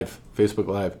Facebook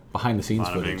Live, behind the scenes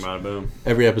Bada footage. bing, bada boom.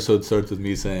 Every episode starts with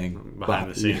me saying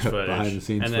Behind the scenes footage. Behind the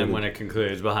scenes and footage. then when it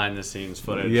concludes, behind the scenes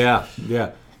footage. Yeah.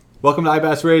 Welcome to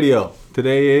iBass Radio.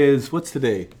 Today is, what's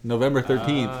today? November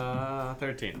 13th.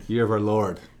 13th. Year of our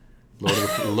Lord.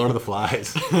 Lord of the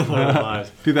Flies. Lord of the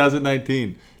Flies.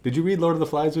 2019. Did you read Lord of the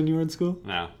Flies when you were in school?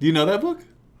 No. Do you know that book?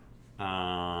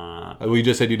 Well, you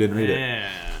just said you didn't read it. No.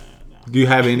 Do you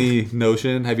have any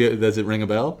notion? Does it ring a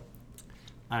bell?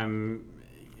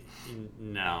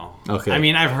 No. Okay. I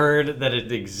mean, I've heard that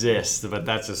it exists, but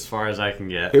that's as far as I can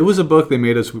get. It was a book they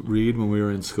made us read when we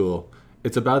were in school.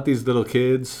 It's about these little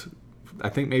kids. I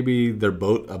think maybe a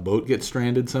boat gets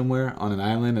stranded somewhere on an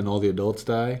island and all the adults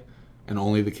die and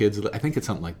only the kids I think it's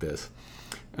something like this.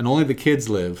 And only the kids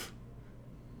live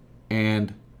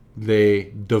and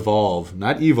they devolve,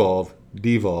 not evolve,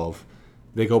 devolve.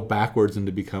 They go backwards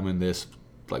into becoming this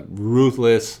like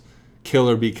ruthless kill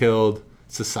or be killed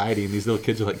society, and these little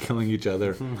kids are like killing each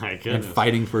other My and goodness.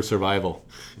 fighting for survival.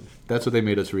 That's what they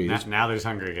made us read. Now there's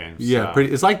Hunger Games. Yeah, so.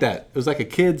 it's like that. It was like a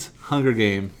kid's Hunger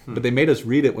Game, but they made us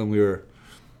read it when we were,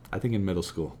 I think, in middle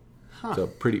school. Huh. So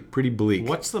pretty bleak.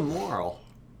 What's the moral?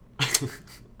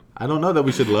 I don't know that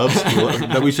we should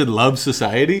love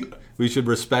society. We should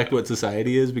respect what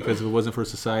society is, because if it wasn't for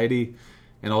society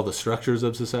and all the structures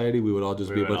of society, we would all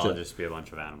just be a bunch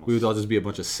of animals. We would all just be a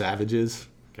bunch of savages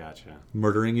Gotcha.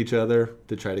 murdering each other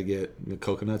to try to get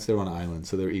coconuts. They were on an island,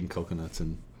 so they were eating coconuts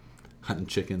and hunting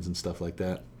chickens and stuff like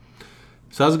that.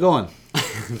 So how's it going?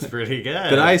 It's pretty good.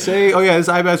 Did I say? Oh yeah, this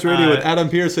is iBass Radio with Adam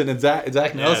Pearson and Zach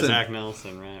Nelson. Yeah, Zach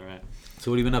Nelson, right.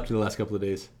 So what have you been up to the last couple of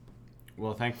days?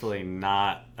 Well, thankfully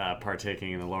not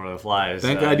partaking in the Lord of the Flies.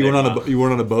 Thank God you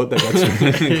weren't on a boat that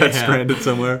got stranded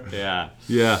somewhere. Yeah.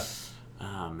 Yeah.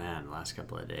 Oh man, last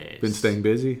couple of days. Been staying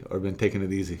busy or been taking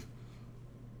it easy?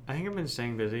 I think I've been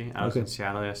staying busy. I was in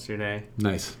Seattle yesterday.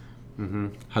 Nice. Mm-hmm.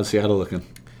 How's Seattle looking?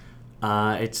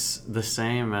 It's the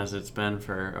same as it's been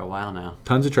for a while now.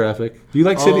 Tons of traffic. Do you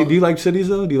like city? Do you like cities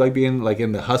though? Do you like being like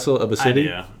in the hustle of a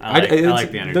city? I do. I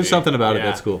like the energy. There's something about it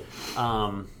that's cool.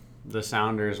 The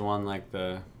Sounders won like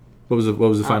the. What was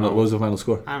the final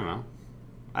score? I don't know.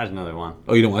 I just know they won.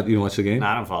 Oh, you don't watch the game? No,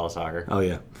 I don't follow soccer. Oh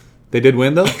yeah, they did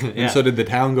win though. Yeah. And so did the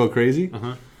town go crazy?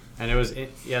 Uh-huh. And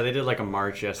they did like a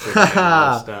march yesterday and all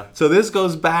that stuff. So this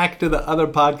goes back to the other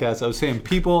podcast. I was saying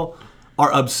people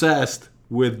are obsessed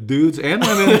with dudes and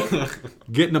women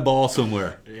getting a ball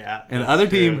somewhere. Yeah. And other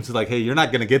teams are like, hey, you're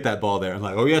not going to get that ball there. I'm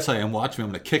like, oh, yes, I am. Watch me. I'm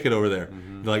going to kick it over there.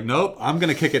 Mm-hmm. They're like, nope, I'm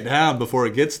going to kick it down before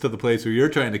it gets to the place where you're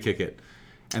trying to kick it.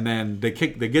 And then they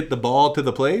get the ball to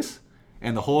the place,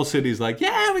 and the whole city's like,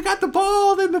 yeah, we got the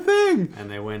ball in the thing.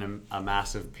 And they win a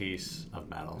massive piece of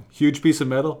metal. Huge piece of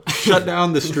metal. Shut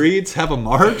down the streets, have a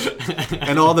march.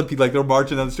 And all the people, like, they're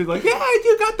marching down the street like, yeah,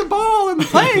 you got the ball in the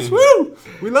place. Woo!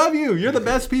 We love you. You're the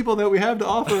best people that we have to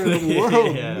offer in the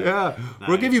world. Yeah. Nice.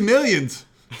 We'll give you millions.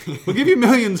 We'll give you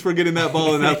millions for getting that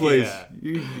ball in that place.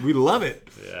 Yeah. We love it.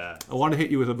 Yeah. I want to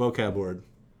hit you with a vocab word.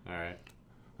 All right.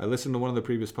 I listened to one of the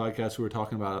previous podcasts. We were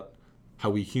talking about how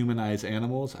we humanize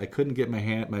animals. I couldn't get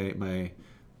my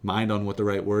mind on what the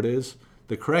right word is.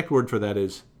 The correct word for that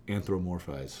is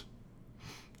anthropomorphize.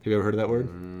 Have you ever heard of that word?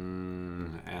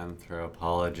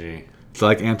 Anthropology. It's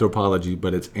like anthropology,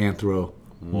 but it's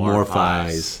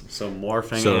anthropomorphize. So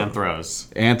morphing anthros.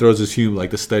 Anthros is human, like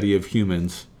the study of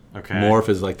humans. Okay. Morph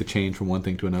is like the change from one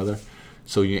thing to another.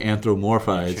 So you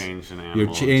anthropomorphize.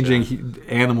 You're changing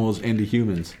animals into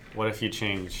humans. What if you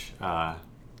change... wait,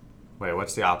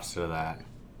 what's the opposite of that?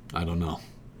 I don't know.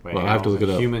 Wait, well, I have to look it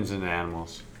up. Humans into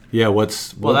animals. Yeah, Well,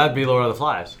 that'd be Lord of the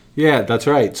Flies. Yeah, that's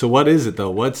right. So what is it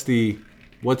though? What's the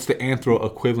anthro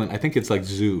equivalent? I think it's like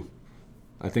zoo.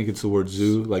 I think it's the word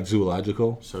zoo, like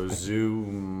zoological. So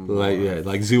zoo. Like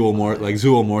zoomorphize.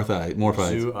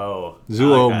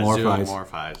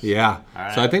 Zoomorphize. Yeah.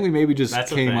 Right. So I think we maybe just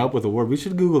came up with a word. We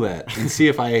should Google that and see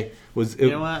if I was. You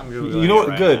know what? I'm Googling You know what?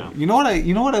 right Good. now. You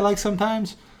know what I like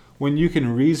sometimes when you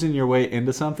can reason your way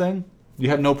into something. You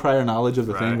have no prior knowledge of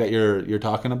the thing that you're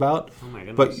talking about. Oh my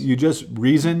goodness. But you just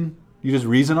reason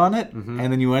on it, and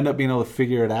then you end up being able to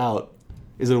figure it out.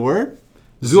 Is it a word?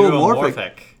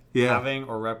 Zoomorphic. Yeah. Having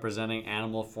or representing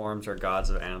animal forms or gods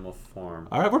of animal form.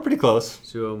 All right, we're pretty close.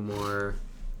 Zoomorphism.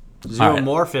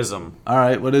 All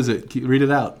right, what is it? Read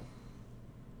it out.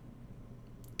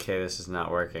 Okay, this is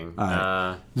not working. All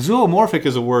right. Zoomorphic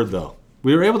is a word, though.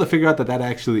 We were able to figure out that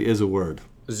actually is a word.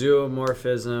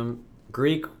 Zoomorphism,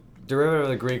 Greek, derivative of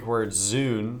the Greek word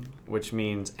zoon, which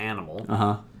means animal.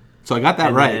 Uh-huh. So I got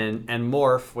that right. And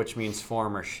morph, which means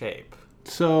form or shape.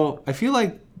 So I feel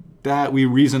like that we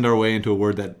reasoned our way into a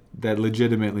word that that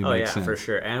legitimately Oh, makes yeah, sense. for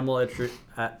sure. Animal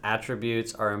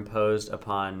attributes are imposed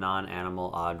upon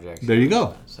non-animal objects. There you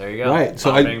go. So there you go. Right.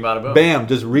 So Bada bing, bada boom. bam,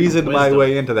 just reasoned my Wisdom.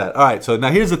 way into that. All right. So now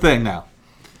here's the thing now.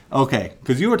 Okay.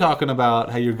 Because you were talking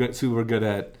about how you're good, super good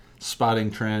at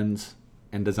spotting trends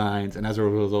and designs. And as a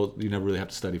result, you never really have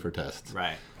to study for tests.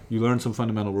 Right. You learn some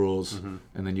fundamental rules,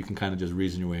 and then you can kind of just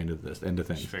reason your way into things.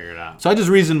 Just figure it out. So I just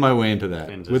reasoned my way into that.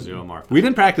 Into zoomorphism. We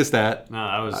didn't practice that. No,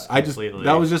 that was I just completely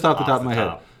that was just off the top of my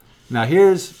head. Now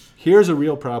here's a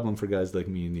real problem for guys like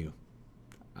me and you.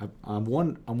 I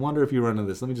wonder if you run into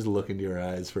this. Let me just look into your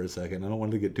eyes for a second. I don't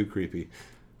want to get too creepy.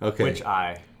 Okay. Which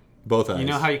eye? Both eyes. You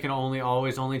know how you can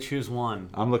always choose one.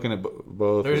 I'm looking at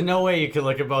both. There's no way you can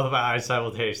look at both of my eyes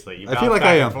simultaneously. You I feel bounce like back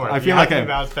I and am. forth. I feel You like have I to am.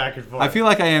 bounce back and forth. I feel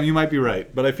like I am. You might be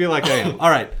right, but I feel like I am. All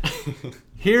right.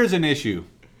 Here's an issue.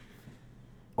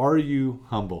 Are you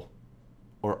humble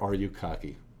or are you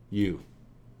cocky? You.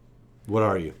 What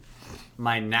are you?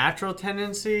 My natural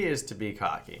tendency is to be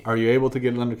cocky. Are you able to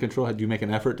get it under control? Do you make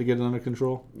an effort to get it under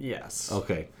control? Yes.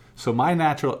 Okay. So my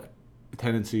natural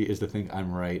tendency is to think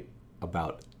I'm right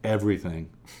about everything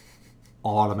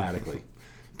automatically.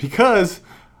 Because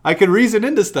I can reason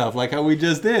into stuff like how we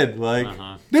just did. Like,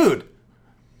 dude,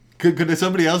 could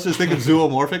somebody else just think of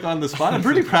zoomorphic on the spot? I'm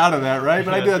pretty proud of that, right?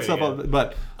 But I do that stuff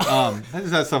I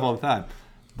just that stuff all the time.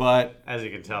 But as you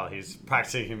can tell, he's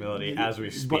practicing humility as we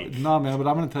speak. But I'm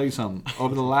going to tell you something.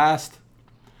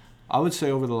 I would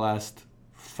say over the last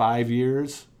 5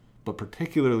 years, but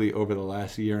particularly over the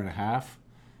last year and a half,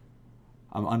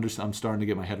 I'm starting to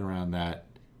get my head around that.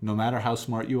 No matter how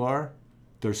smart you are,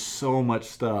 there's so much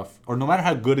stuff, or no matter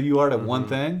how good you are at one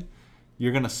thing,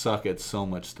 you're going to suck at so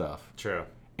much stuff. True.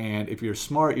 And if you're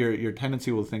smart, your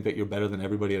tendency will think that you're better than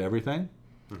everybody at everything.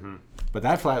 But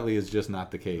that flatly is just not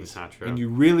the case. It's not true. And you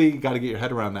really got to get your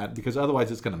head around that, because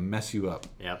otherwise it's going to mess you up.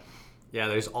 Yep.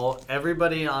 Yeah,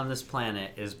 everybody on this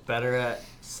planet is better at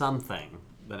something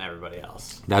than everybody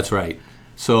else. That's right.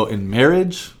 So in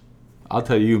marriage, I'll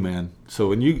tell you, man.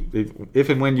 So if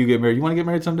and when you get married, you want to get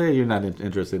married someday? Or you're not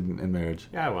interested in marriage?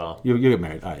 Yeah, I will. You get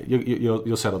married. All right.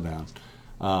 You'll settle down.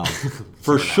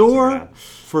 For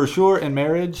sure in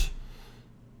marriage,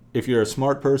 if you're a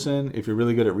smart person, if you're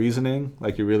really good at reasoning,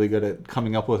 like you're really good at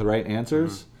coming up with right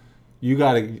answers, you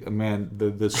gotta, man,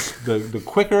 the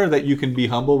quicker that you can be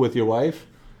humble with your wife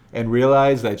and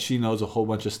realize that she knows a whole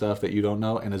bunch of stuff that you don't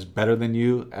know and is better than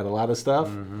you at a lot of stuff,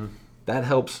 that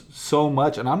helps so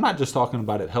much. And I'm not just talking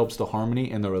about it helps the harmony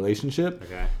in the relationship.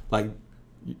 Okay. Like,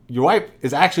 your wife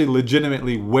is actually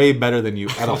legitimately way better than you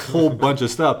at a whole bunch of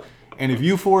stuff. And if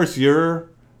you force your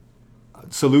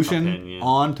solution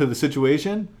onto the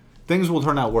situation, things will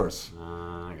turn out worse.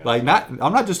 I'm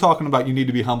not just talking about you need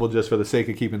to be humble just for the sake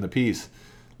of keeping the peace.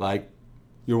 Like,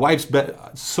 your wife's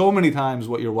so many times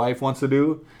what your wife wants to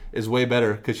do is way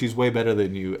better because she's way better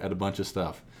than you at a bunch of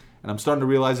stuff. And I'm starting to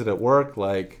realize it at work.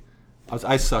 Like,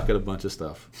 I suck at a bunch of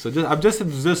stuff. So I've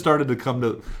just started to come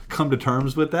to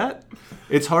terms with that.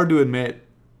 It's hard to admit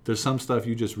there's some stuff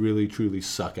you just really truly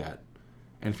suck at.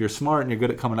 And if you're smart and you're good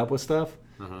at coming up with stuff,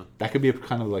 that could be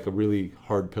kind of like a really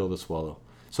hard pill to swallow.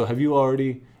 So have you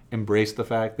already embraced the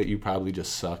fact that you probably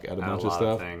just suck at a bunch of stuff? A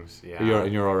lot of things, yeah.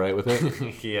 And you're all right with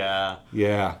it? Yeah.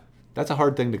 Yeah. That's a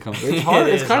hard thing to come to. It's hard.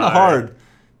 It's kind of hard.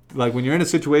 Like when you're in a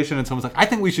situation and someone's like, I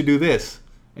think we should do this.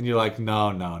 And you're like,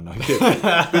 no.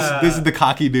 This is the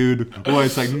cocky dude. Or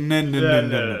it's like,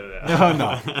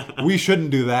 no. We shouldn't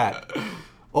do that.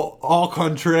 Au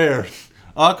contraire.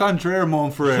 Au contraire,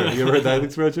 mon frère. You ever heard that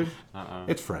expression?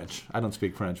 It's French. I don't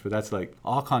speak French, but that's like,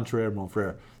 au contraire, mon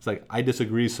frère. It's like, I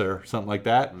disagree, sir. Something like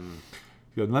that.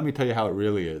 You go, let me tell you how it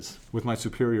really is with my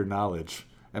superior knowledge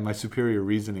and my superior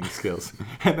reasoning skills.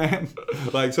 And then,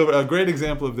 like, so a great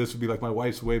example of this would be like my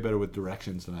wife's way better with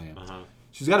directions than I am.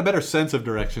 She's got a better sense of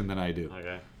direction than I do.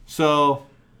 Okay. So,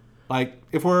 like,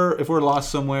 if we're lost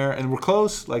somewhere and we're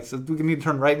close, like, so we need to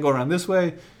turn right and go around this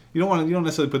way. You don't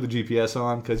necessarily put the GPS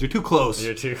on because you're too close.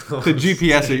 You're too close to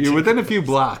GPS it. You're within a few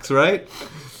blocks, right?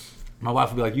 My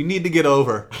wife will be like, "You need to get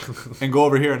over and go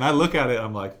over here." And I look at it,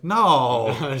 I'm like,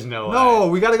 "No, there's no way. No,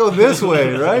 we got to go this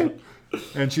way, right?"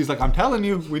 And she's like, "I'm telling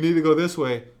you, we need to go this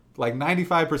way." Like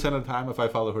 95% of the time, if I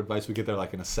follow her advice, we get there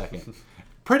like in a second.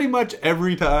 Pretty much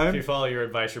every time. If you follow your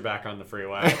advice, you're back on the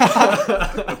freeway.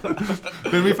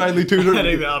 Then we finally turn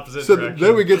heading the opposite direction.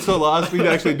 Then we get so lost, we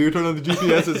actually do turn on the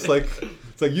GPS. It's like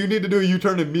you need to do a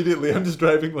U-turn immediately. I'm just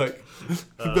driving like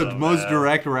the most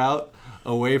direct route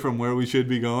away from where we should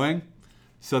be going.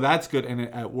 So that's good. And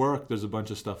at work, there's a bunch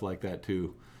of stuff like that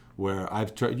too, where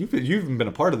I've tried. You've even been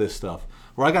a part of this stuff.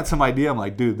 Where I got some idea, I'm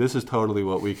like, dude, this is totally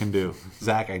what we can do.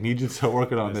 Zach, I need you to start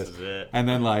working on this. This is it. And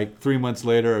then like 3 months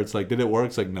later, it's like, did it work?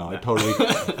 It's like, no, it totally,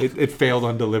 it failed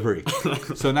on delivery.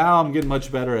 So now I'm getting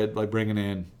much better at like bringing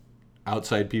in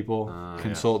outside people,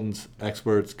 consultants,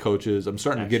 experts, coaches. I'm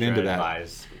starting to get into that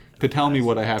Advice. to tell me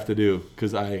what I have to do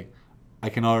because I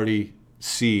can already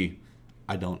see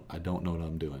I don't know what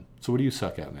I'm doing. So what do you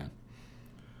suck at, man?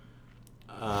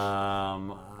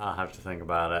 I'll have to think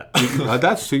about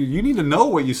it. So you need to know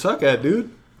what you suck at, dude,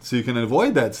 so you can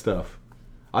avoid that stuff.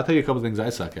 I'll tell you a couple things I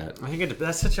suck at. I think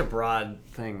that's such a broad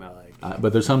thing that like.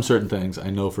 But there's some certain things I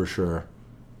know for sure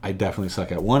I definitely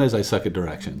suck at. One is I suck at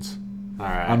directions. All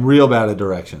right. I'm real bad at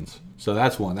directions. So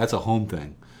that's one. That's a home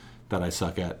thing that I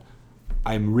suck at.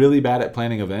 I'm really bad at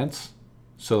planning events.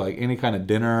 So like any kind of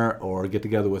dinner or get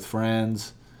together with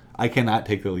friends, I cannot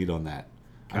take the lead on that.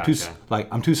 Gotcha.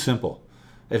 I'm too simple.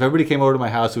 If everybody came over to my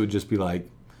house, it would just be like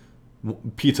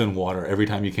pizza and water every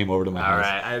time you came over to my house. All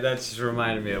right. That just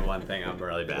reminded me of one thing I'm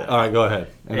really bad at. All right, go ahead.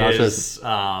 And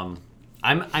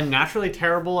I'm naturally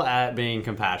terrible at being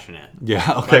compassionate.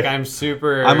 yeah, okay. Like I'm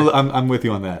super. I'm with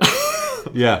you on that.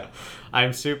 Yeah.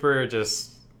 I'm super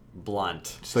just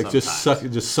blunt. Just like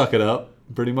sometimes. just suck it up,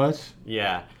 pretty much.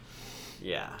 Yeah.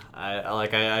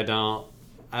 I don't.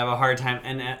 I have a hard time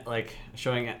like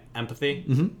showing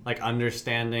empathy, like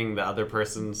understanding the other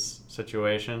person's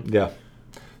situation. Yeah.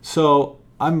 So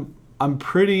I'm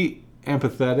pretty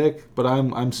empathetic, but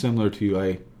I'm similar to you.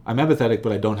 I'm empathetic,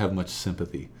 but I don't have much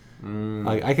sympathy.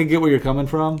 Like I can get where you're coming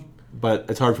from, but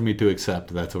it's hard for me to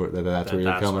accept that's where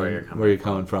you're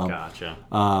coming from. Gotcha.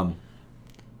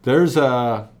 There's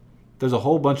a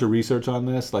whole bunch of research on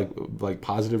this, like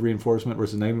positive reinforcement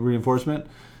versus negative reinforcement.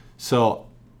 So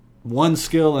one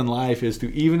skill in life is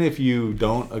to, even if you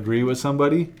don't agree with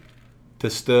somebody, to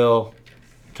still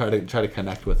try to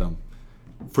connect with them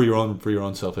for your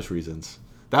own selfish reasons.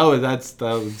 So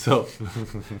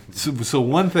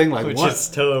one thing like Which is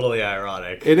totally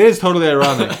ironic. It is totally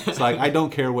ironic. It's like I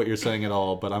don't care what you're saying at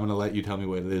all, but I'm gonna let you tell me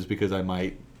what it is because I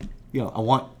might, I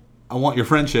want your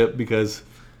friendship because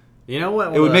you know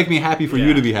what? It would make me happy for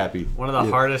you to be happy. One of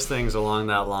the hardest things along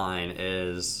that line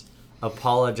is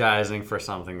apologizing for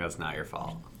something that's not your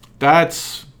fault.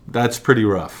 That's pretty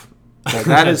rough.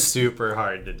 That is super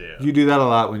hard to do. You do that a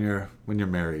lot when you're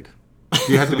married.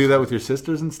 Do you have to do that with your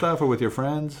sisters and stuff, or with your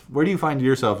friends? Where do you find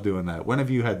yourself doing that? When have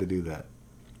you had to do that?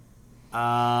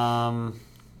 I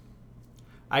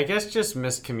guess just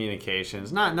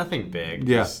miscommunications. Nothing big.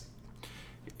 Yeah,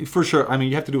 for sure. I mean,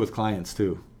 you have to do it with clients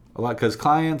too. A lot, because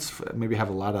clients maybe have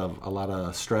a lot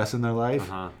of stress in their life,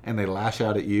 and they lash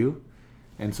out at you.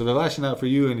 And so they're lashing out for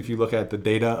you, and if you look at the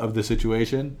data of the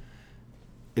situation,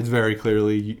 it's very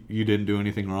clearly you didn't do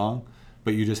anything wrong,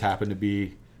 but you just happen to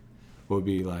be what would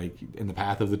be like in the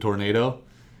path of the tornado,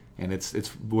 and it's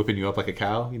whipping you up like a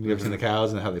cow. You've ever seen the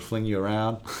cows and how they fling you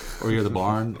around? Or you're the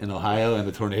barn in Ohio, and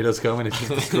the tornado's coming and it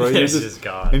just destroys you. Just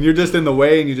gone. And you're just in the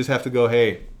way, and you just have to go,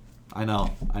 hey, I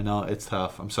know, it's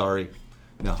tough. I'm sorry.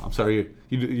 No, I'm sorry.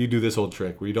 You do this old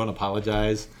trick where you don't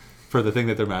apologize for the thing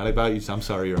that they're mad about. You say, I'm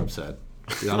sorry you're upset.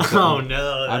 I'm sorry. Oh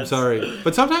no! I'm sorry.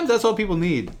 But sometimes that's all people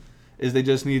need, is they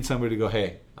just need somebody to go,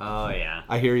 hey. Oh yeah.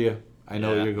 I hear you. I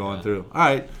know what you're going through. All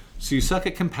right. So you suck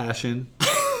at compassion.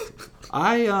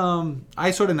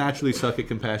 I sort of naturally suck at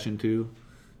compassion too.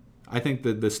 I think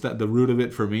that the root of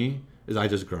it for me is I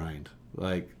just grind.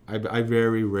 Like I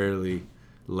very rarely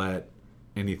let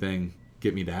anything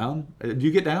get me down. Do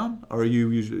you get down, or are you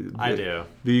usually? I do.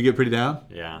 Do you get pretty down?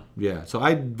 Yeah. Yeah. So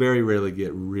I very rarely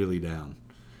get really down,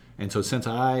 and so since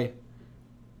I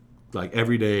like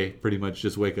every day pretty much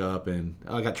just wake up and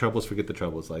I got troubles, forget the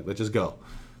troubles. Like let's just go.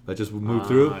 Let's just move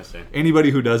through. I see. Anybody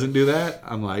who doesn't do that,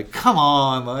 I'm like, come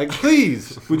on, like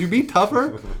please, would you be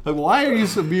tougher? Like why are you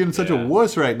being such a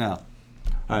wuss right now?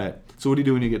 All right. So what do you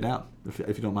do when you get down, if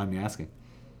you don't mind me asking?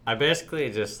 I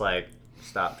basically just like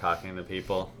stop talking to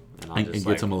people and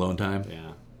get some alone time.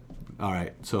 Yeah. All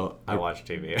right. So I watch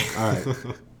TV. All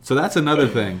right. So that's another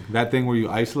thing. That thing where you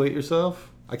isolate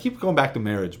yourself. I keep going back to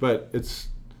marriage, but it's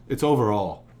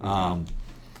overall.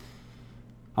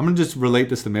 I'm gonna just relate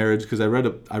this to marriage because I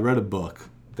read a book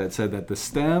that said that the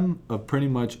stem of pretty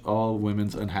much all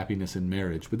women's unhappiness in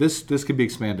marriage, but this could be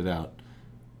expanded out,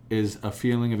 is a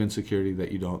feeling of insecurity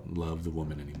that you don't love the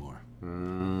woman anymore.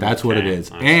 That's what it is.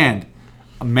 And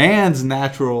a man's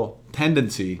natural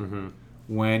tendency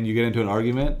when you get into an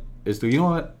argument is to, you know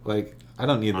what, like I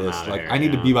don't need this. Like I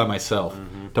need to be by myself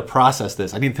to process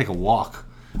this. I need to take a walk,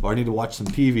 or I need to watch some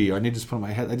TV, or I need to just put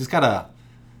my head.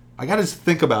 I gotta just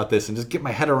think about this and just get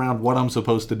my head around what I'm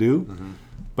supposed to do.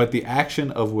 But the action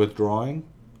of withdrawing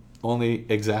only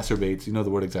exacerbates, you know the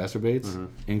word exacerbates?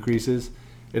 Increases.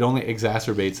 It only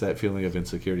exacerbates that feeling of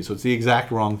insecurity. So it's the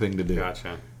exact wrong thing to do.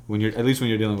 Gotcha. At least when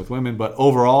you're dealing with women. But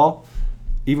overall,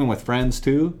 even with friends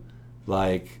too,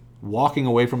 like walking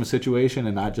away from a situation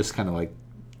and not just kind of like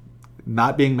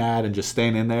not being mad and just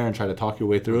staying in there and try to talk your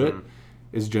way through it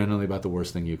is generally about the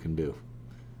worst thing you can do.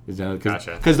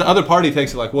 Gotcha. Because the other party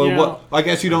takes it like, well, what? I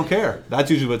guess you don't care. That's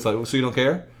usually what it's like. So you don't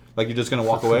care? Like you're just gonna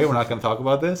walk away? We're not gonna talk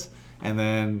about this? And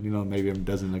then maybe it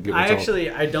doesn't get resolved.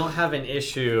 I don't have an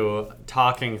issue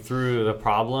talking through the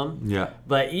problem. Yeah.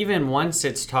 But even once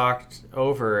it's talked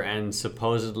over and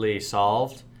supposedly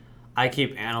solved, I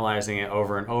keep analyzing it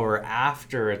over and over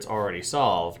after it's already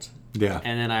solved. Yeah.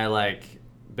 And then I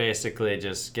basically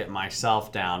just get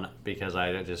myself down because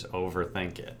I just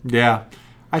overthink it. Yeah.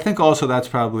 I think also that's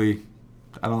probably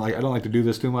I don't like to do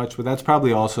this too much, but that's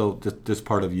probably also just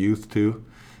part of youth too.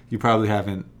 You probably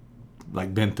haven't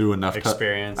been through enough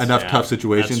tough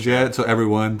situations yet, so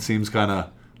everyone seems kind of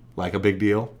like a big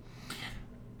deal.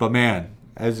 But man,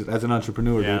 as an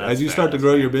entrepreneur, dude, as you start to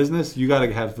grow your business, you got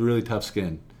to have really tough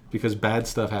skin because bad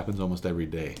stuff happens almost every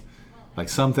day. Like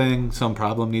some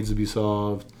problem needs to be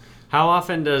solved. How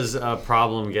often does a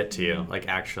problem get to you,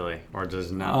 actually, or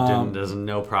does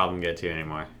no problem get to you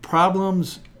anymore?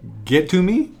 Problems get to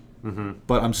me,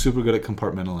 but I'm super good at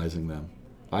compartmentalizing them.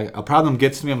 Like a problem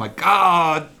gets to me, I'm like,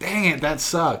 God dang it, that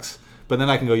sucks. But then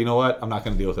I can go, you know what? I'm not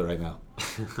going to deal with it right now.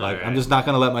 Right. I'm just not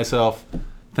going to let myself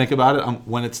think about it.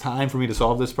 When it's time for me to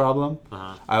solve this problem,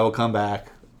 I will come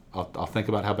back. I'll think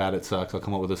about how bad it sucks. I'll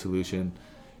come up with a solution,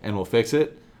 and we'll fix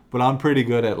it. But I'm pretty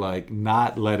good at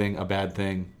not letting a bad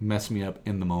thing mess me up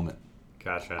in the moment.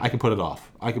 Gotcha. I can put it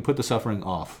off. I can put the suffering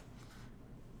off.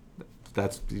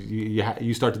 That's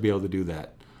you start to be able to do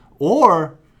that,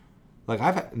 or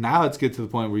now it's get to the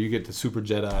point where you get to super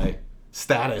Jedi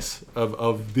status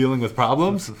of dealing with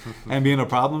problems and being a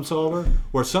problem solver,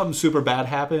 where something super bad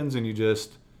happens and you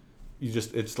just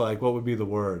it's like, what would be the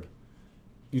word?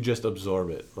 You just absorb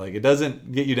it. Like it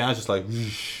doesn't get you down. It's just like,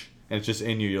 whoosh, and it's just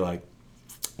in you. You're like,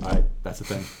 all right, that's a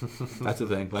thing. That's a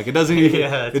thing. Like it doesn't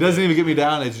even even get me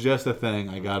down. It's just a thing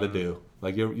I got to do.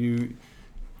 Like you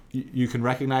can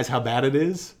recognize how bad it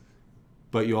is,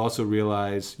 but you also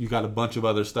realize you got a bunch of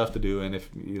other stuff to do. And if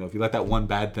you let that one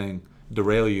bad thing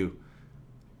derail you,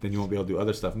 then you won't be able to do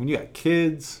other stuff. When you got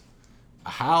kids, a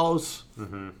house,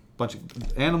 bunch of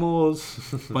animals,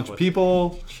 bunch of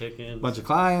people, chickens, bunch of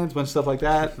clients, bunch of stuff like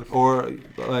that, or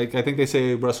I think they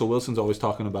say Russell Wilson's always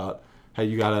talking about how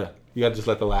you gotta just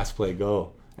let the last play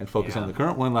go and focus on the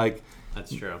current one.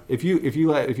 That's true. If you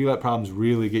let problems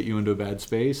really get you into a bad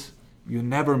space, you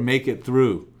never make it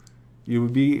through. You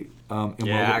would be I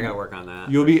gotta work on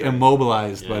that. You'll be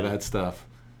immobilized by that stuff.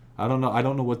 I don't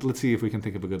know what. Let's see if we can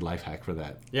think of a good life hack for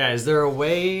that. Yeah, is there a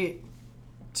way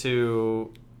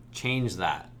to change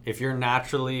that? If you're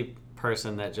naturally a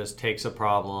person that just takes a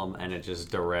problem and it just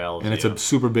derails and it's a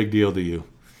super big deal to you.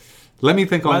 Let me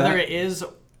think on that. Whether it is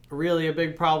really a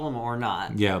big problem or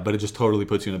not. Yeah, but it just totally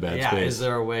puts you in a bad space. Yeah, is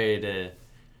there a way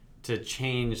to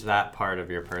change that part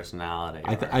of your personality?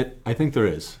 I think there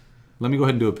is. Let me go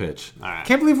ahead and do a pitch. All right.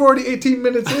 Can't believe we're already 18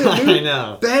 minutes in, dude. I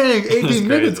know. Dang, 18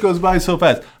 minutes goes by so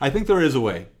fast. I think there is a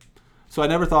way. So I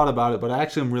never thought about it, but I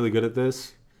actually am really good at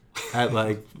this. At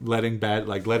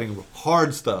letting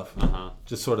hard stuff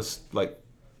just sort of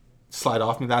slide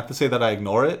off me. Not to say that I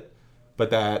ignore it, but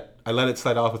that I let it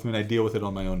slide off with me and I deal with it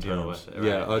on my own terms.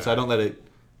 So I don't let it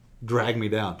drag me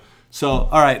down. So,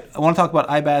 all right, I want to talk about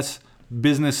IBAS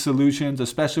Business Solutions,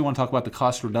 especially want to talk about the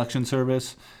cost reduction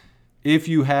service. If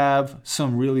you have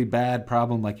some really bad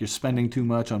problem, like you're spending too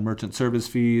much on merchant service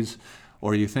fees,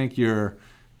 or you think your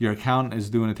accountant is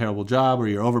doing a terrible job, or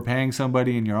you're overpaying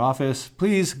somebody in your office,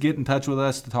 please get in touch with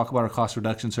us to talk about our cost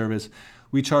reduction service.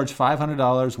 We charge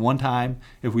 $500 one time.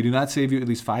 If we do not save you at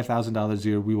least $5,000 a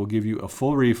year, we will give you a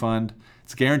full refund.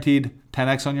 It's guaranteed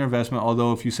 10x on your investment,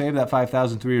 although if you save that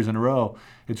 $5,000 3 years in a row,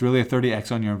 it's really a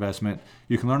 30x on your investment.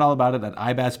 You can learn all about it at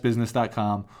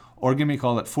ibasbusiness.com or give me a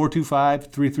call at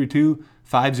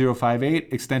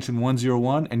 425-332-5058, extension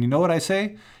 101. And you know what I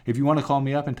say? If you want to call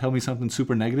me up and tell me something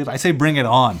super negative, I say bring it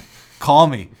on. Call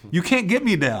me. You can't get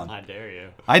me down. I dare you.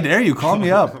 I dare you. Call me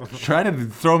up. Try to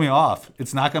throw me off.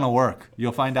 It's not going to work.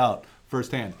 You'll find out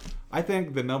firsthand. I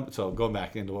think the number... So going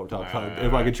back into what we're talking about,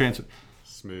 if I could transfer...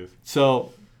 Smooth.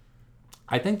 So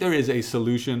I think there is a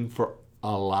solution for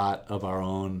a lot of our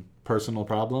own personal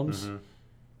problems,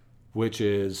 which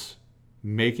is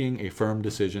making a firm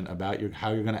decision about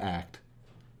how you're going to act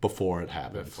before it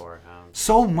happens.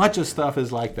 So much of stuff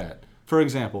is like that. For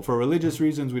example, for religious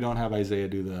reasons, we don't have Isaiah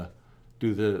do the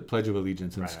Pledge of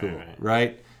Allegiance in school,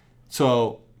 right?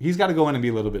 So he's got to go in and be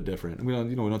a little bit different. We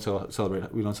don't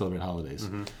celebrate holidays.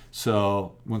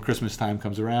 So when Christmas time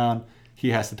comes around, he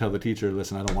has to tell the teacher,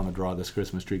 listen, I don't want to draw this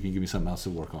Christmas tree. Can you give me something else to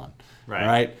work on? Right. All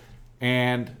right.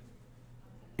 And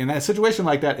in that situation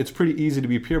like that, it's pretty easy to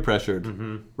be peer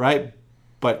pressured, right?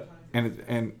 But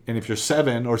and if you're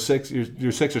 7 or 6,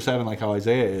 you're 6 or 7 like how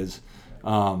Isaiah is,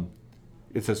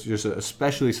 you're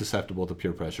especially susceptible to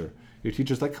peer pressure. Your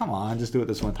teacher's like, come on, just do it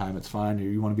this one time, it's fine.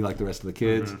 You want to be like the rest of the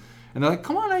kids. And they're like,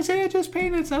 come on, Isaiah, just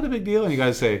paint it, it's not a big deal. And you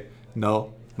guys say,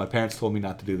 no, my parents told me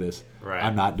not to do this. Right.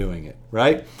 I'm not doing it,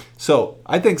 right? So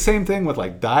I think same thing with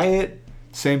like diet,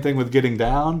 same thing with getting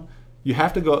down. You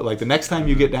have to go, like the next time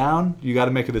you get down, you got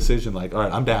to make a decision like, all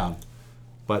right, I'm down.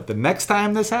 But the next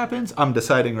time this happens, I'm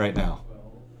deciding right now.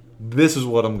 This is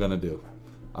what I'm going to do.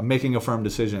 I'm making a firm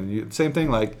decision. Same thing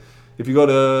like, if you go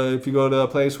to a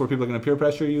place where people are going to peer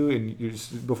pressure you, and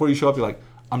before you show up, you're like,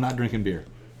 I'm not drinking beer.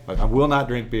 Like, I will not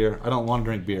drink beer. I don't want to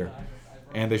drink beer.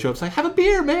 And they show up, it's like, have a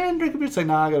beer, man. Drink a beer. It's like,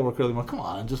 nah, I got to work early tomorrow. Come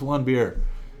on, just one beer.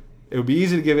 It would be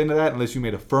easy to give into that unless you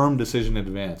made a firm decision in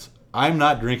advance. I'm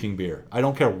not drinking beer. I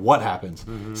don't care what happens.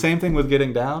 Same thing with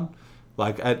getting down.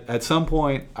 Like, at some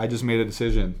point, I just made a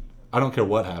decision. I don't care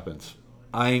what happens.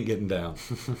 I ain't getting down.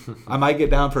 I might get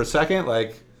down for a second,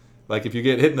 like if you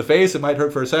get hit in the face, it might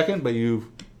hurt for a second, but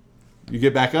you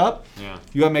get back up. Yeah.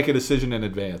 You got to make a decision in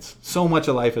advance. So much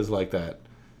of life is like that.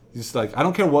 Just like, I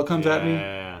don't care what comes at me.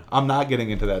 I'm not getting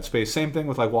into that space. Same thing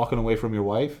with like walking away from your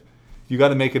wife. You got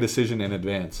to make a decision in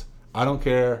advance. I don't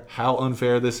care how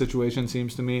unfair this situation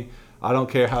seems to me. I don't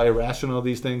care how irrational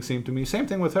these things seem to me. Same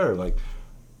thing with her. Like,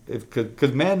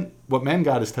 because what men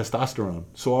got is testosterone.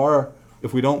 So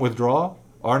if we don't withdraw,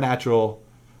 our natural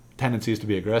tendency is to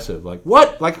be aggressive. Like,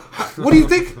 what? Like, what do you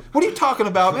think? What are you talking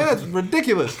about, man? That's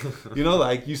ridiculous.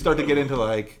 Like you start to get into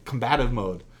like combative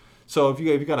mode. So if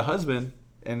you got a husband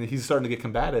and he's starting to get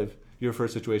combative, your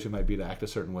first situation might be to act a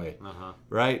certain way,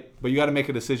 right? But you got to make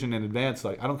a decision in advance.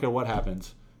 Like, I don't care what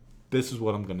happens. This is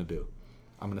what I'm going to do.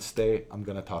 I'm going to stay. I'm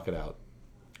going to talk it out.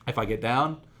 If I get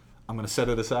down, I'm going to set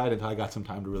it aside until I got some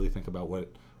time to really think about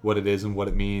what it is and what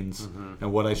it means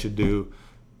and what I should do.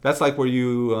 That's like where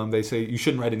they say you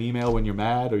shouldn't write an email when you're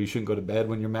mad, or you shouldn't go to bed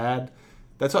when you're mad.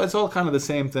 It's all kind of the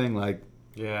same thing. Like,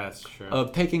 yeah, it's true.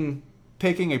 Of taking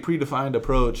a predefined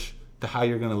approach to how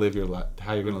you're going to live your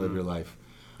life.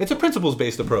 It's a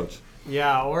principles-based approach.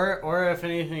 Yeah, or if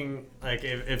anything, like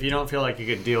if you don't feel like you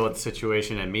could deal with the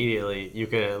situation immediately, you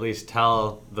could at least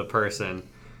tell the person,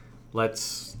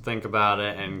 let's think about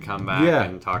it and come back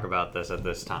and talk about this at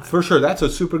this time. For sure, that's a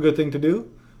super good thing to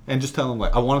do. And just tell them,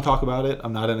 like, I want to talk about it.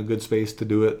 I'm not in a good space to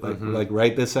do it, like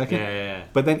right this second. Yeah.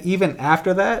 But then even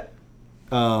after that,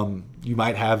 you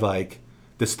might have like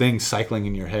this thing cycling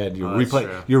in your head. You're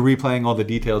replaying all the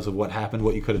details of what happened,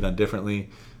 what you could have done differently.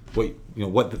 What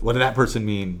did that person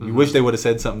mean? You wish they would have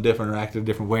said something different or acted a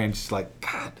different way, and just like,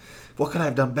 God, what could I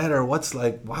have done better? Why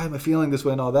am I feeling this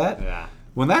way and all that? Yeah.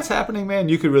 When that's happening, man,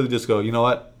 you could really just go, you know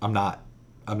what? I'm not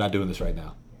doing this right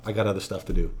now. I got other stuff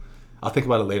to do. I'll think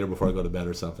about it later before I go to bed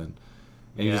or something.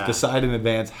 And you just decide in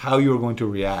advance how you are going to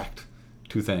react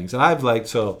to things. And I've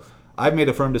made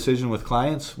a firm decision with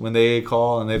clients when they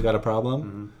call and they've got a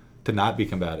problem to not be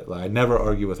combative. Like, I never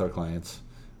argue with our clients.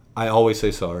 I always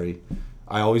say sorry.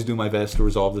 I always do my best to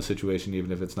resolve the situation,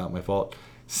 even if it's not my fault.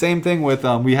 Same thing with,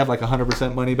 we have like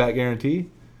 100% money back guarantee.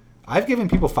 I've given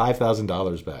people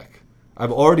 $5,000 back.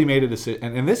 I've already made a decision.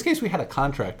 And in this case, we had a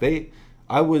contract. I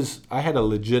had a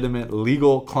legitimate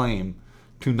legal claim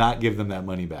to not give them that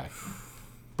money back.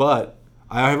 But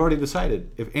I have already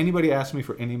decided, if anybody asks me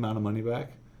for any amount of money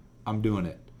back, I'm doing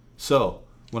it. So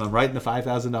when I'm writing the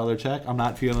 $5,000 check, I'm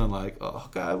not feeling like, oh,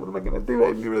 God, what am I going to do?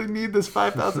 I really need this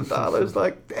 $5,000.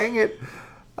 Like, dang it.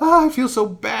 Oh, I feel so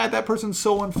bad. That person's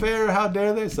so unfair. How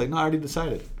dare they? It's like, no, I already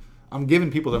decided. I'm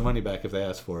giving people their money back if they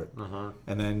ask for it.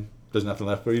 And then there's nothing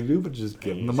left for you to do but just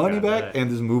give them the money back and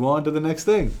just move on to the next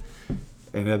thing.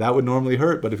 And that would normally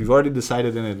hurt, but if you've already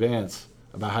decided in advance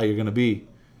about how you're going to be,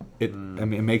 it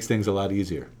makes things a lot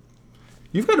easier.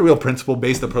 You've got a real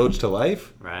principle-based approach to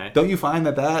life. Right. Don't you find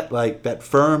that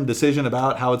firm decision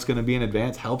about how it's going to be in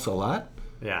advance helps a lot?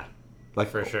 Yeah. Like,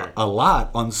 for sure. A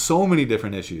lot on so many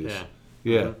different issues.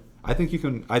 Yeah. I think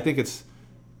I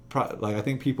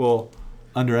think people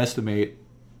underestimate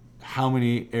how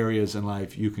many areas in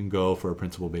life you can go for a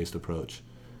principle-based approach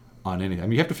on anything. I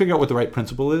mean, you have to figure out what the right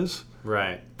principle is.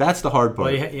 Right. That's the hard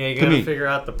part. Well, you got to figure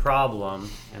out the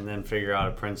problem and then figure out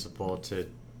a principle to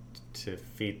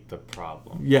defeat the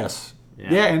problem. Yes.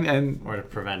 Yeah, and or to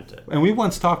prevent it. And we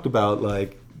once talked about,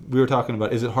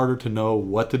 is it harder to know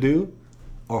what to do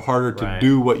or harder to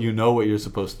do what you know what you're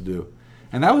supposed to do?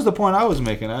 And that was the point I was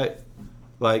making.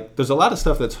 Like, there's a lot of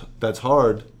stuff that's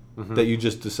hard that you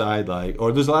just decide, like,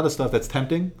 or there's a lot of stuff that's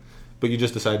tempting, but you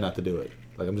just decide not to do it.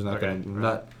 Like, I'm just not going to,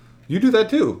 not. You do that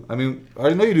too. I mean, I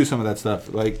already know you do some of that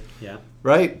stuff. Like,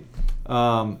 right?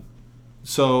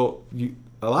 So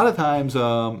a lot of times,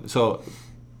 so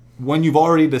when you've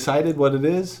already decided what it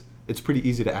is, it's pretty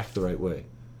easy to act the right way.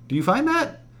 Do you find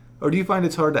that? Or do you find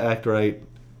it's hard to act right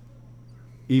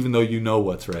even though you know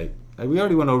what's right? We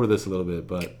already went over this a little bit,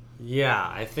 but... Yeah,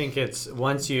 I think it's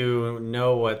once you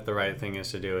know what the right thing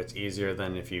is to do, it's easier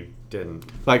than if you didn't.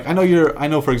 Like, I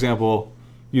know, for example,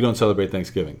 you don't celebrate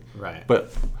Thanksgiving. Right.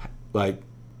 But, like,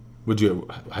 have you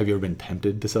ever been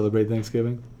tempted to celebrate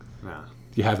Thanksgiving? No.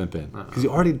 You haven't been. Because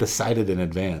you already decided in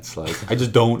advance, like, I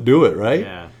just don't do it, right?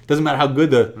 Yeah. Doesn't matter how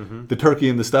good the turkey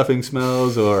and the stuffing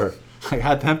smells or like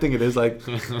how tempting it is. Like,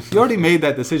 you already made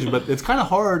that decision, but it's kind of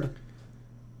hard.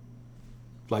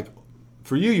 Like,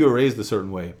 for you were raised a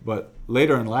certain way, but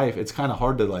later in life, it's kind of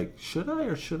hard to, like, should I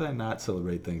or should I not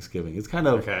celebrate Thanksgiving? It's kind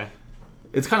of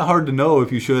it's kind of hard to know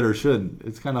if you should or shouldn't.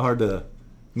 It's kind of hard to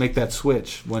make that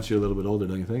switch once you're a little bit older,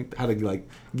 don't you think? How to, like,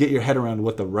 get your head around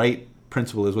what the right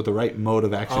principle is, what the right mode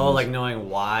of action is. Oh, like knowing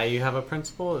why you have a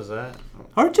principle? Is that?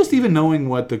 Or just even knowing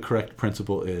what the correct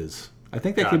principle is. I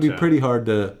think that could be pretty hard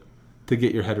to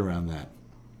get your head around that.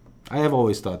 I have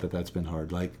always thought that that's been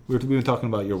hard. Like, we've been talking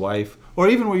about your wife, or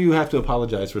even where you have to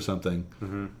apologize for something,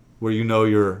 where you know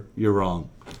you're wrong.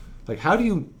 Like, how do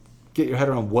you get your head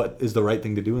around what is the right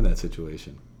thing to do in that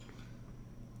situation?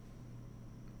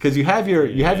 Because you have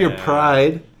your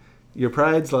pride. Your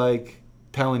pride's like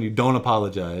telling you don't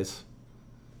apologize.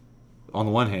 On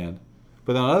the one hand,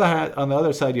 but on the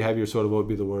other side, you have your sort of, what would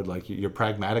be the word, like your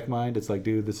pragmatic mind. It's like,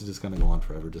 dude, this is just going to go on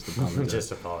forever. Just apologize.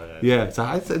 Just apologize. Yeah,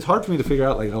 it's hard for me to figure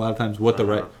out, like, a lot of times what the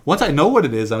right. Once I know what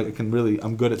it is,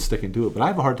 I'm good at sticking to it. But I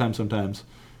have a hard time sometimes,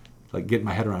 like, getting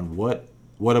my head around what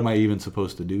am I even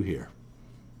supposed to do here.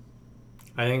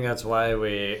 I think that's why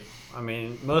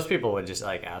most people would just,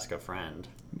 like, ask a friend.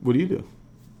 What do you do?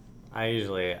 I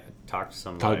usually talk to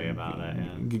somebody about it.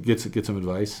 Yeah. Get some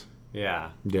advice. Yeah.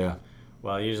 Yeah.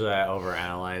 Well, usually I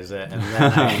overanalyze it, and then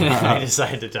I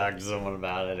decide to talk to someone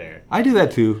about it. I do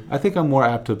that too. I think I'm more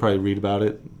apt to probably read about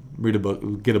it, read a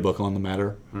book, get a book on the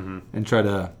matter, and try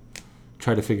to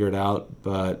figure it out.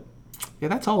 But yeah,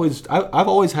 that's always I've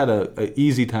always had a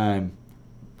easy time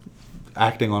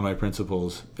acting on my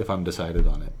principles if I'm decided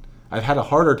on it. I've had a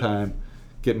harder time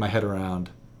getting my head around,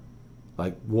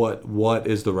 like, what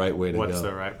is the right way to go. What's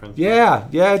the right principle? Yeah,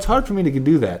 it's hard for me to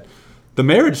do that. The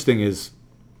marriage thing is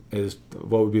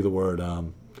what would be the word?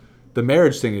 The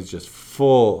marriage thing is just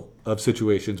full of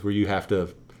situations where you have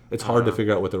to. It's hard to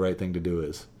figure out what the right thing to do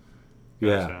is.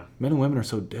 Yeah, gotcha. Men and women are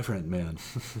so different, man.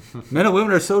 Men and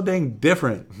women are so dang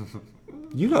different.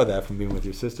 You know that from being with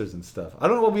your sisters and stuff. I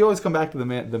don't know. We always come back to the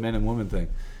men and women thing.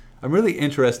 I'm really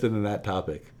interested in that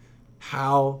topic.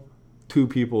 How two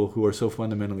people who are so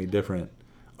fundamentally different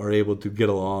are able to get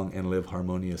along and live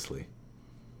harmoniously.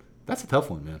 That's a tough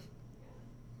one, man.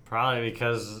 Probably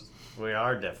because we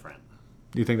are different.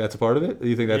 Do you think that's a part of it? Do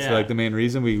you think that's like the main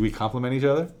reason we complement each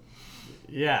other?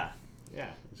 Yeah,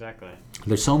 exactly.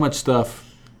 There's so much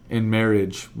stuff in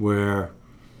marriage where,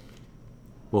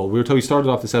 well, we started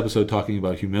off this episode talking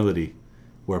about humility,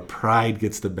 where pride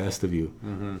gets the best of you.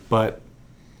 But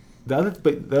the other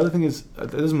thing is,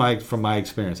 this is from my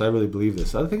experience, I really believe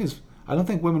this. The other thing is, I don't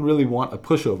think women really want a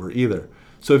pushover either.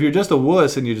 So if you're just a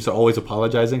wuss and you're just always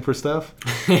apologizing for stuff,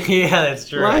 yeah, that's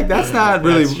true. Like, that's not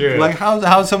really like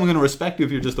how's someone going to respect you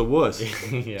if you're just a wuss?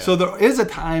 Yeah. So there is a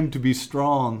time to be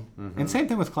strong, and same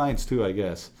thing with clients too, I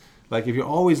guess. Like, if you're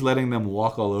always letting them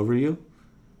walk all over you,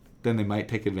 then they might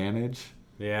take advantage.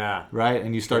 Yeah. Right,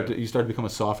 and you start to become a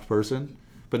soft person,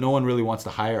 but no one really wants to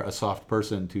hire a soft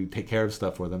person to take care of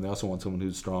stuff for them. They also want someone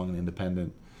who's strong and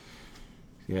independent.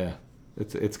 Yeah,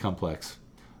 it's complex.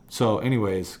 So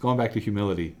anyways, going back to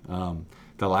humility,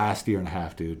 the last year and a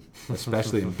half, dude,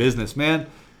 especially in business, man,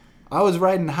 I was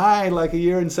riding high like a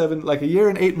year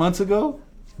and 8 months ago.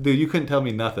 Dude, you couldn't tell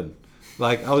me nothing.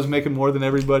 Like, I was making more than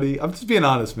everybody. I'm just being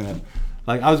honest, man.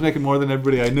 Like, I was making more than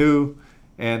everybody I knew,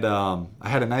 and I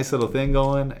had a nice little thing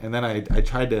going, and then I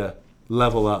tried to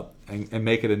level up and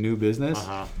make it a new business,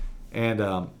 and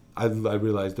I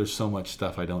realized there's so much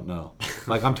stuff I don't know.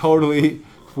 Like, I'm totally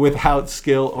without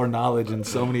skill or knowledge in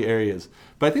so many areas.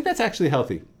 But I think that's actually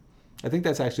healthy.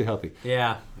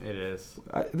 Yeah, it is.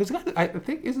 I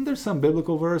think, isn't there some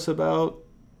biblical verse about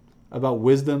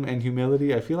wisdom and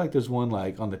humility? I feel like there's one,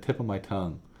 like, on the tip of my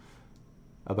tongue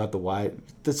about the why.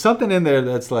 There's something in there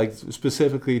that's, like,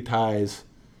 specifically ties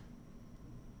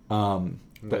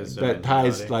that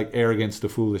ties, like, arrogance to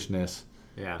foolishness,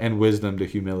 and wisdom to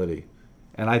humility.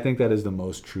 And I think that is the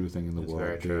most true thing in the world,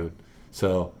 very dude. true.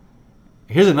 So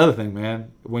here's another thing,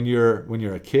 man. When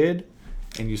you're a kid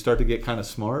and you start to get kind of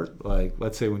smart, like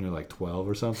let's say when you're like 12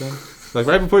 or something, like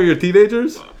right before you're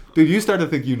teenagers, dude, you start to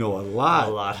think you know a lot.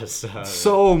 A lot of stuff.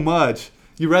 So much.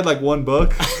 You read like one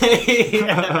book.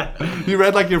 You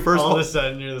read like your first. All of a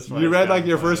sudden, you're the smartest You read guy like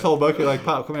your on the first whole book. You're like,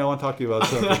 Pop, come here. I want to talk to you about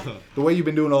something. The way you've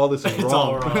been doing all this is It's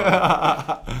all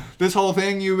wrong. This whole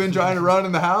thing you've been trying to run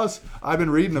in the house, I've been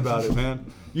reading about it,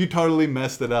 man. You totally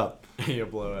messed it up. You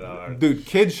blow it hard. Dude,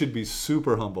 kids should be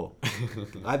super humble.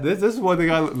 This is one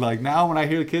thing I like now when I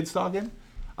hear kids talking,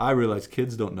 I realize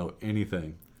kids don't know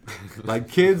anything. Like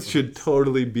kids should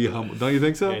totally be humble. Don't you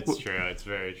think so? It's true. It's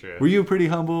very true. Were you a pretty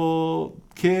humble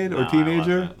kid or No, I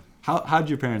teenager? wasn't. How'd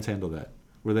your parents handle that?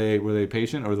 Were they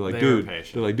patient, or were they like, They were dude?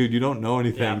 patient. They're like, dude, you don't know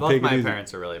anything. Yeah, both Take it my easy.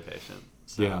 parents are really patient.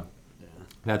 So, Yeah. yeah.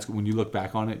 That's when you look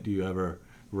back on it. Do you ever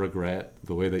regret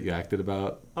the way that you acted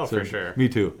about? Oh, for sure. Me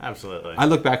too. Absolutely. I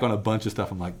look back on a bunch of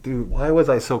stuff. I'm like, dude, why was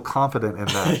I so confident in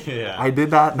that? Yeah. I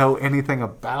did not know anything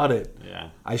about it. Yeah.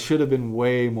 I should have been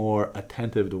way more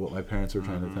attentive to what my parents were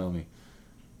trying to tell me.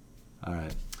 All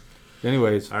right.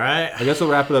 Anyways, All right. I guess we'll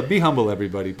wrap it up. Be humble,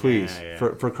 everybody, please, Yeah.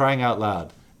 for crying out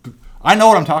loud. I know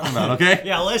what I'm talking about, okay?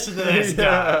 Yeah, listen to this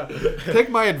guy. Take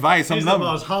my advice. He's the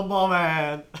most humble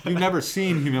man. You've never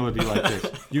seen humility like this.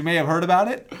 You may have heard about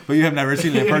it, but you have never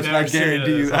seen it in You've person. I never seen it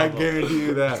guarantee you. as I humble. guarantee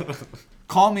you that.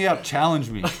 Call me up, challenge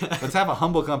me. Let's have a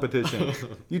humble competition.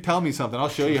 You tell me something, I'll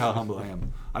show you how humble I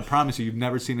am. I promise you, you've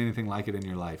never seen anything like it in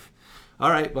your life.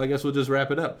 All right, well, I guess we'll just wrap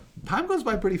it up. Time goes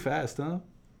by pretty fast, huh?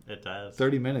 It does.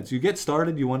 30 minutes. You get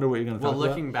started, you wonder what you're going to Well, talk about.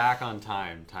 looking back on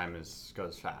time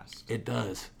goes fast. It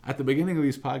does. At the beginning of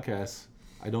these podcasts,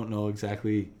 I don't know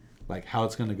exactly like how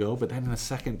it's going to go, but then in a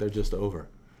second, they're just over.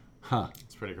 Huh.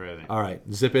 It's pretty crazy. All right,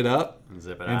 zip it up And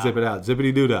zip it and out. zip it out.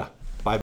 Zippity doo dah.